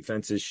 2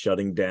 defenses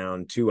shutting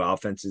down 2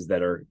 offenses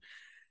that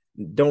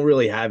don't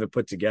really have it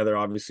put together.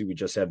 Obviously, we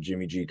just have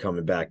Jimmy G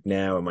coming back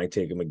now. It might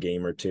take him a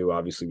game or 2.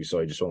 Obviously, we saw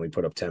he just only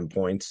put up 10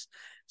 points.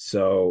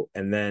 So,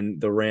 and then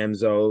the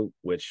Rams,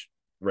 which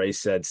Ray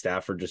said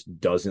Stafford just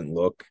doesn't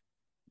look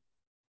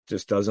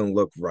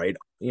right,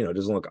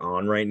 doesn't look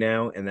on right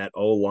now. And that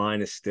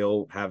O-line is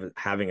still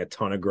having a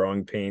ton of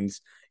growing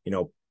pains,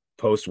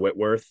 post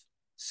Whitworth.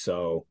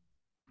 So,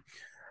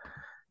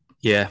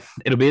 yeah,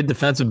 it'll be a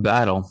defensive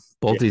battle.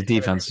 Both these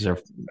defenses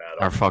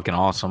are fucking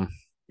awesome.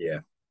 Yeah.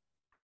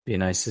 Be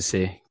nice to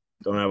see.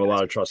 Don't have a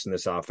lot of trust in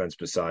this offense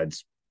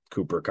besides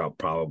Cooper Kupp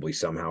probably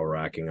somehow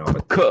racking up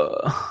at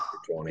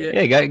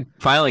 20. Yeah,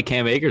 finally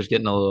Cam Akers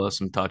getting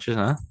some touches,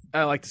 huh?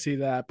 I like to see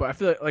that, but I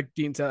feel like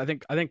Dean said,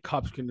 I think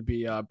Kupp's going to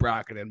be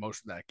bracketed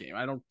most of that game.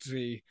 I don't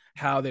see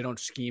how they don't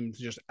scheme to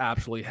just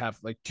absolutely have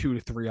 2 to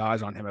 3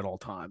 eyes on him at all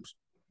times.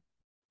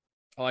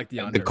 I like the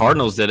under. The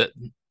Cardinals did it,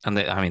 and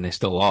they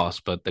still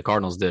lost, but the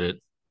Cardinals did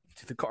it.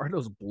 The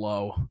Cardinals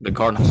blow. The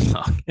Cardinals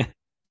suck.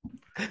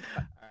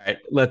 All right,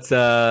 let's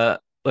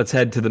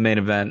head to the main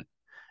event.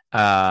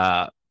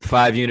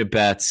 5-unit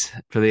bets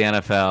for the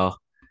NFL.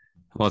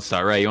 Let's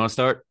start. Ray, you want to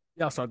start?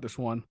 Yeah, I'll start this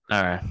one.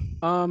 All right.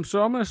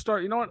 So I'm going to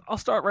start. You know what? I'll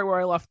start right where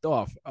I left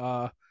off.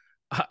 I'll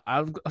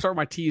start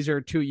my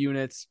teaser. 2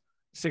 units,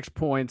 6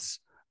 points.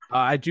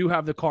 I do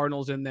have the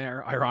Cardinals in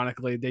there.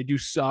 Ironically, they do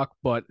suck,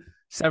 but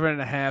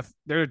 7.5.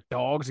 They're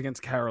dogs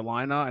against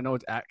Carolina. I know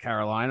it's at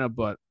Carolina,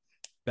 but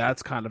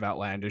that's kind of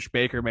outlandish.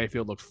 Baker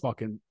Mayfield looks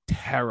fucking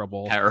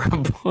terrible.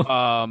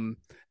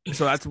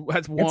 So that's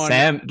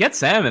one. Get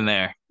Sam in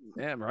there.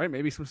 Yeah, right.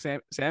 Maybe some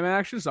Sam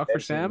action. Suck for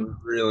Sam.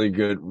 Really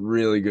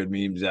good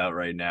memes out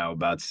right now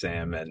about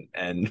Sam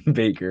and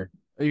Baker.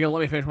 Are you gonna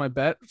let me finish my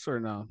bets or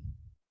no?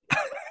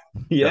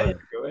 Yeah,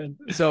 go ahead.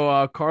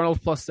 So Cardinals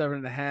plus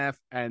 7.5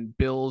 and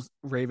Bills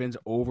Ravens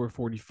over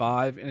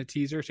 45 in a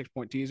teaser,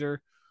 6-point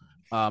teaser.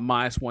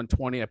 Minus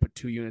 120. I put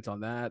 2 units on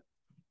that.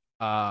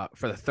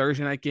 For the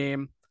Thursday night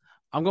game,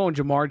 I'm going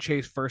Jamar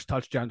Chase first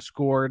touchdown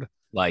scored.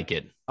 Like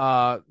it.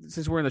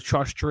 Since we're in the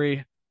trust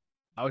tree,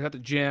 I was at the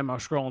gym. I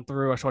was scrolling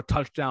through. I saw a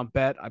touchdown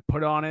bet. I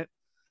put on it.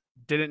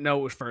 Didn't know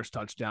it was first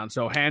touchdown.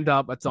 So hand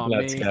up. That's on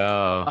Let's me.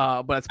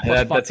 go. But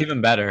it's That's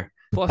even better.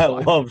 plus I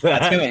five, love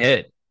that. That's gonna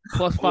hit.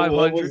 plus What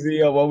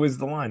 500. was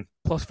the line?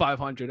 Plus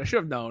 500. I should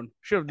have known.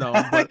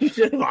 But You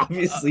should have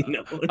obviously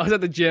known. I was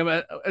at the gym,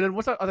 and then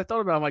as I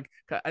thought about it, I'm like,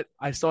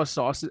 I saw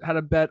Sauce had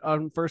a bet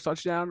on first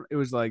touchdown. It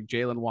was like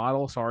Jalen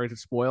Waddle. Sorry to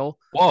spoil.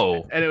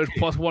 Whoa. And it was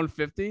plus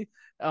 150.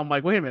 I'm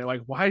like, wait a minute.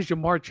 Like, why is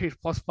Jamar Chase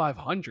plus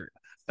 500?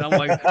 And I'm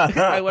like,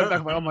 I went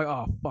back. I'm like,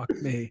 oh, fuck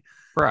me.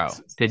 Bro,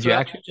 did you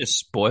actually just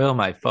spoil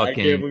my I can't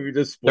fucking believe you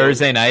just spoiled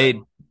Thursday night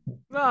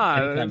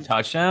Nah,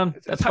 touchdown?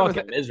 That's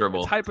fucking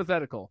miserable. It's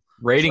hypothetical.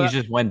 Ratings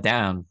just went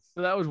down.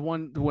 So that was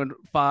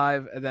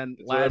 5, and then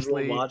That's what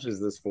everyone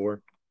watches this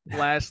for.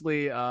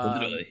 lastly,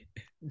 Literally.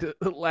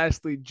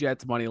 lastly,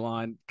 Jets money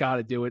line. Got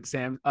to do it.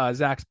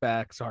 Zach's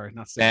back. Sorry,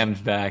 not Sam's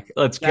back.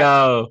 Let's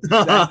go.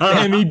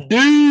 Sammy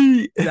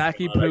D.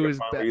 Zachy Poo is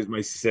back. Use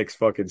my 6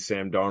 fucking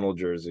Sam Darnold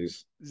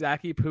jerseys.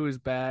 Zachy Poo is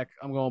back.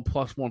 I'm going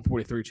plus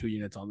 143, 2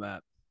 units on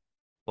that.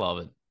 Love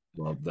it.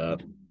 Love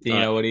that.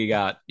 Dino, what do you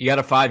got? You got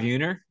a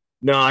 5-uner?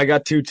 No, I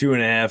got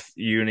 2.5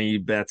 uni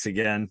bets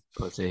again.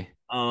 Pussy.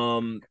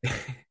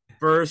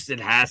 First, it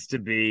has to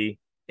be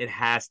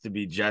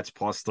Jets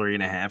plus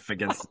 3.5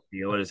 against the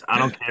Steelers. I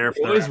don't care if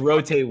we always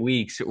rotate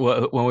weeks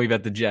when we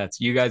bet the Jets.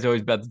 You guys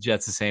always bet the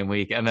Jets the same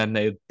week, and then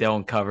they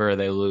don't cover or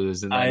they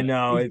lose. And I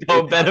know.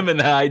 Don't bet them,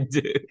 and I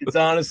do. It's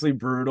honestly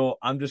brutal.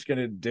 I'm just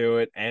gonna do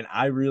it, and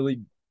I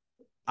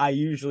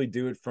usually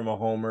do it from a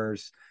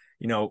homer's,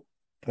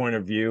 point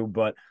of view,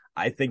 but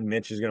I think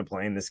Mitch is gonna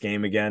play in this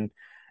game again,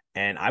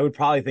 and I would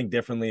probably think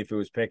differently if it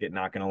was Pickett.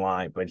 Not gonna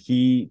lie, but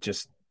he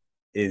just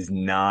is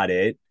not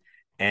it.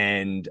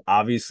 And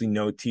obviously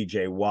no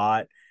TJ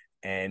Watt.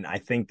 And I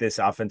think this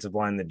offensive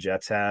line the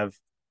Jets have,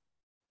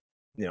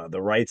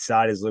 the right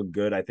side has looked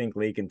good. I think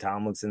Laken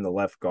Tomlinson, the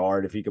left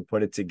guard, if he could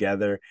put it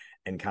together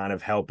and kind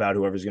of help out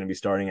whoever's going to be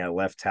starting at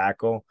left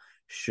tackle,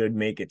 should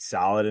make it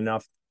solid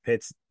enough.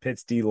 Pitt's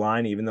D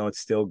line, even though it's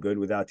still good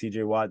without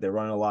TJ Watt, they're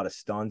running a lot of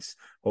stunts.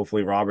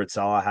 Hopefully Robert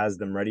Saleh has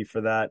them ready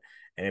for that.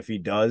 And if he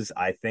does,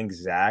 I think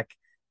Zach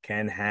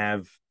can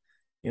have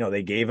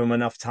they gave him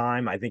enough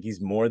time. I think he's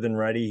more than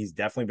ready. He's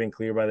definitely been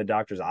cleared by the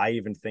doctors. I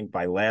even think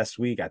by last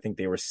week, I think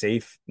they were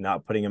safe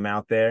not putting him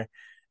out there.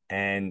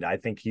 And I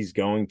think he's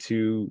going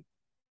to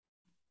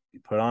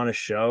put on a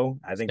show.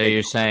 I think. So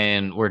you're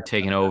saying we're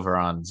taking over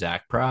on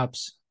Zach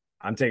props?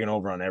 I'm taking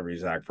over on every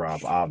Zach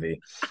prop, Avi.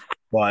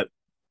 But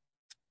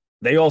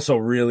they also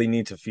really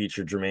need to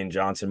feature Jermaine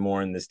Johnson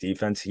more in this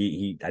defense.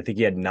 I think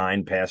he had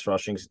 9 pass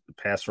rushing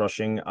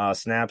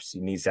snaps. He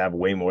needs to have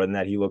way more than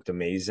that. He looked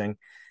amazing.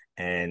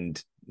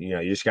 And you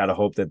just got to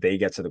hope that they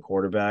get to the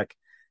quarterback.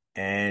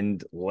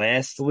 And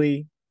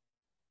lastly,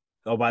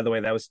 by the way,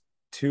 that was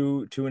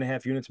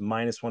 2.5 units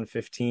minus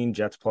 115,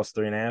 Jets plus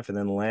 3.5. And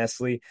then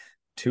lastly,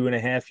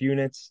 2.5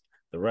 units.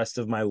 The rest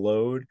of my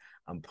load,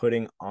 I'm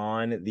putting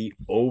on the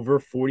over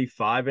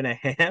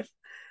 45.5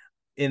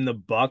 in the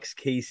Bucks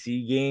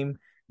KC game.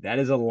 That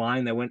is a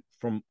line that went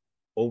from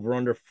over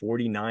under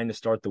 49 to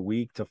start the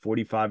week to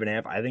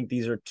 45.5. I think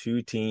these are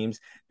two teams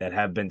that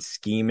have been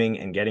scheming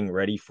and getting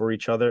ready for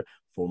each other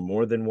for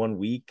more than 1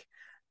 week.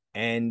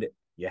 And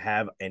you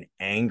have an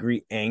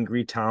angry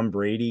Tom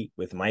Brady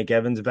with Mike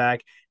Evans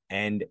back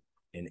and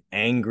an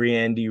angry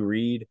Andy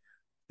Reid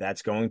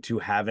that's going to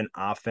have an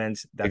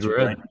offense that's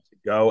ready to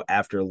go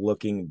after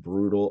looking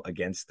brutal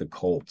against the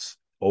Colts.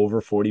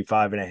 Over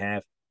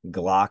 45.5.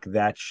 Glock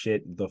that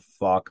shit the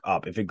fuck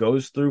up. If it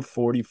goes through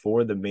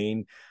 44,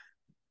 the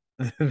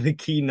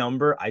key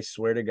number, I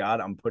swear to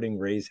God, I'm putting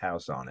Ray's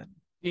house on it.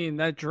 Ian,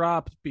 that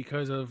dropped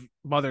because of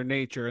Mother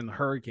Nature and the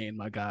hurricane,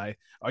 my guy.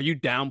 Are you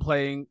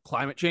downplaying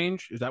climate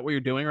change? Is that what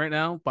you're doing right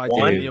now by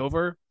taking the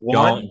over?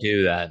 Don't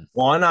do that.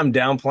 1, I'm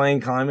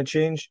downplaying climate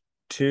change.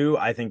 2,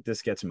 I think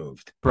this gets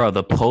moved. Bro,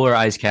 the polar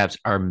ice caps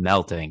are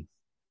melting.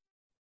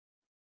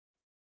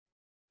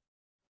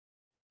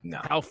 No.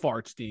 Cow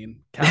farts,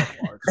 Dean. Cow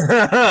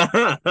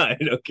farts.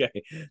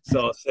 Okay. So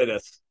I'll say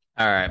this.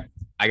 All right.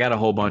 I got a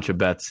whole bunch of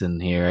bets in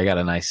here. I got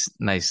a nice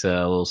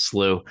little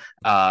slew.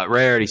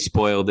 Ray already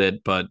spoiled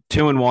it, but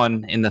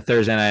 2-1 in the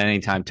Thursday night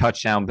anytime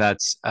touchdown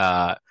bets.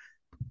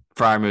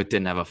 Freiermuth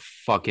didn't have a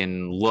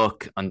fucking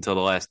look until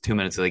the last 2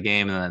 minutes of the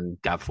game and then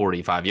got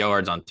 45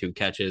 yards on 2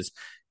 catches.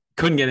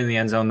 Couldn't get in the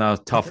end zone, though.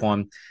 Tough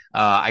one.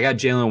 I got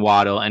Jalen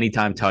Waddle,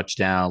 anytime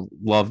touchdown.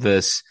 Love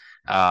this.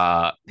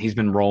 He's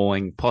been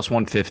rolling plus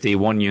 150,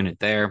 1 unit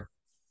there.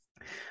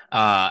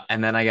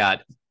 And then I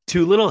got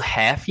 2 little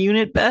half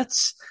unit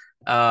bets,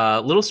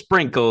 little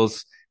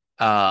sprinkles,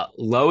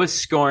 lowest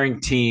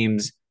scoring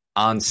teams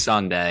on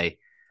Sunday.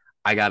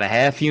 I got a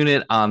half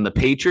unit on the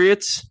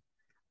Patriots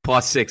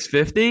plus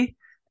 650.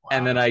 Wow.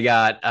 And then I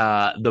got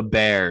the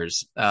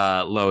Bears,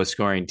 lowest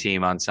scoring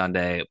team on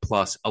Sunday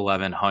plus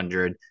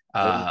 1,100.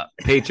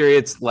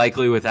 Patriots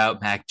likely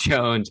without Mac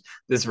Jones.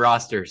 This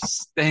roster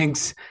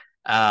stinks.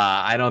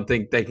 I don't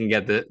think they can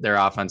get their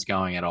offense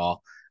going at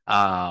all.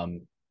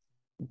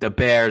 The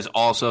Bears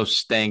also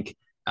stink.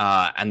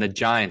 And the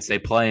Giants, they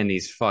play in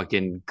these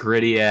fucking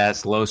gritty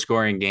ass, low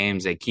scoring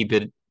games. They keep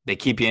you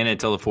in it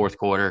till the fourth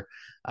quarter.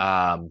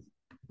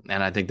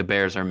 and I think the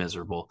Bears are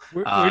miserable.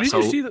 Where did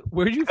you see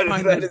Where did you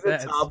find That that? is the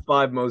top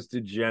 5 most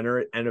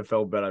degeneraate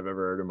NFL bet I've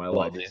ever heard in my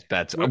life. These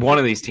bets. One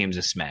of these teams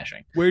is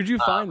smashing. Where did you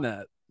find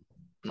that?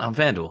 On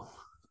FanDuel.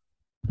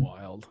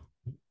 Wild.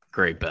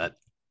 Great bet.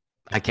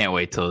 I can't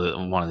wait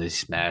till one of these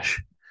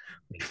smash.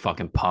 Be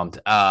fucking pumped.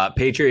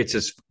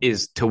 Patriots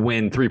is to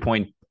win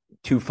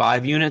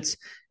 3.25 units,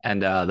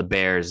 and the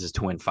Bears is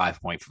to win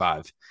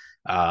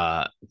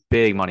 5.5.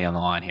 Big money on the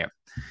line here.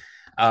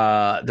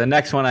 The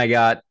next one I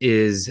got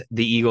is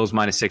the Eagles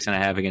minus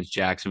 6.5 against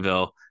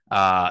Jacksonville.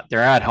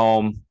 They're at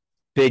home.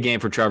 Big game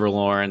for Trevor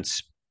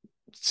Lawrence.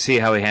 See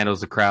how he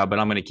handles the crowd, but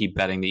I'm going to keep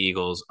betting the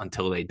Eagles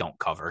until they don't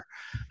cover.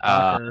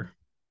 Shocker.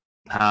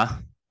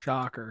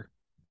 Shocker.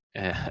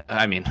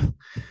 I mean,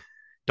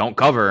 don't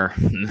cover.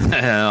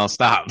 I'll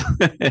stop.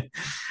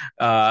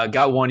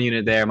 Got 1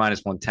 unit there,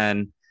 minus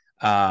 110.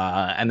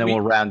 And then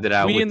we'll round it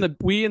out. We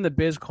in the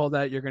biz call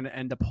that you're going to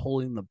end up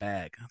holding the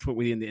bag. That's what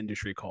we in the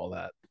industry call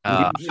that.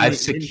 I've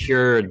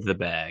secured the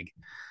bag.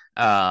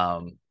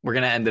 We're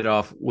going to end it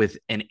off with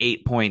an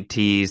 8-point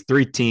tease,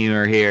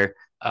 3-teamer here.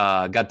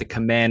 Got the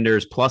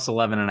Commanders plus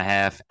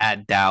 11.5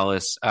 at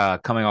Dallas,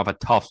 coming off a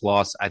tough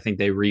loss. I think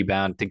they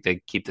rebound. I think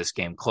they keep this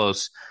game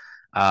close.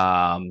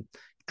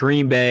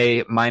 Green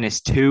Bay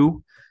minus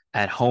 2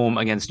 at home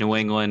against New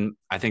England.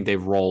 I think they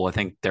roll. I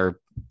think they're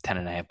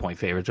 10.5-point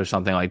favorites or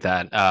something like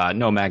that.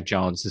 No Mac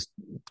Jones. This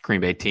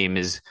Green Bay team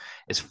is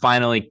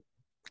finally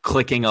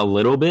clicking a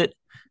little bit.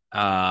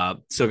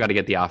 Still got to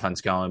get the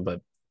offense going,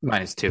 but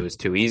minus 2 is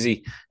too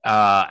easy.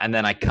 And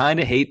then I kind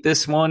of hate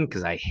this one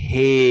because I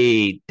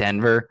hate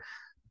Denver,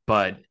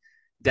 but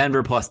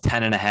Denver plus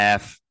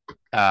 10.5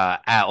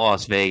 at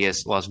Las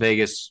Vegas. Las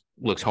Vegas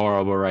looks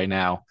horrible right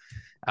now.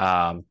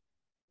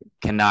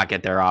 Cannot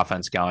get their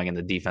offense going, and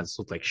the defense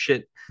looks like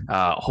shit.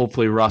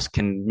 Hopefully Russ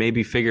can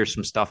maybe figure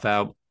some stuff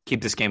out.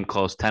 Keep this game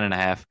close,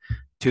 10.5.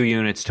 2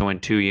 units to win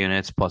 2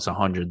 units plus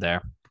 100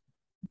 there.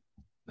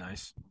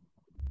 Nice.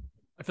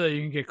 I feel like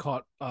you can get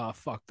caught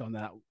fucked on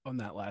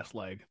that last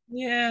leg.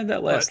 Yeah,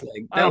 that last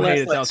leg. I don't hate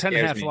it though.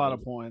 10.5 is a lot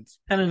of points.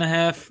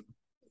 10.5.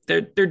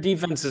 Their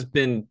defense has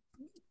been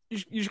you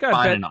just gotta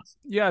fine bet. enough.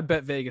 Yeah, I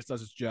bet Vegas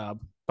does its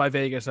job. By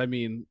Vegas, I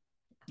mean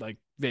like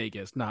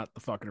Vegas, not the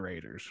fucking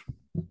Raiders.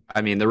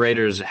 I mean, the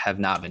Raiders have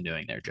not been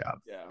doing their job.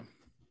 Yeah,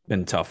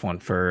 been a tough one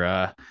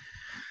for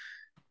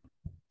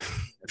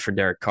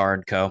Derek Carr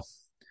and co.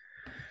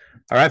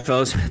 All right,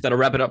 fellas, that'll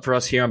wrap it up for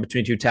us here on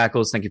Between Two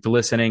Tackles. Thank you for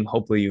listening.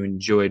 Hopefully you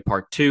enjoyed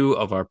part 2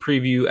 of our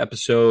preview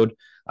episode.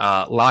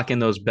 Lock in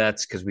those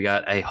bets because we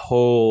got a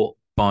whole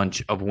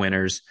bunch of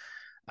winners.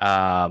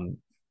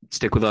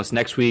 Stick with us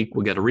next week.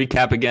 We'll get a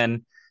recap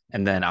again,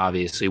 and then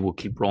obviously we'll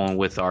keep rolling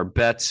with our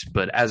bets.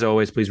 But as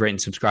always, please rate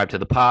and subscribe to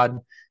the pod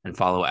and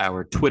follow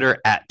our Twitter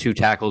at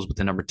 2Tackles with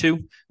the number 2,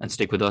 and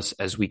stick with us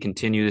as we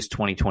continue this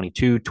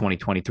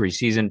 2022-2023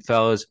 season.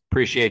 Fellas,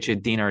 appreciate you.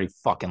 Dean already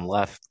fucking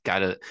left.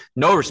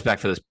 No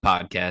respect for this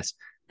podcast.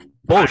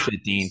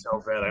 Bullshit, Dean.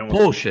 So bad.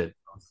 Bullshit.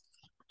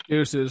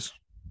 Deuces.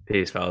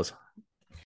 Peace, fellas.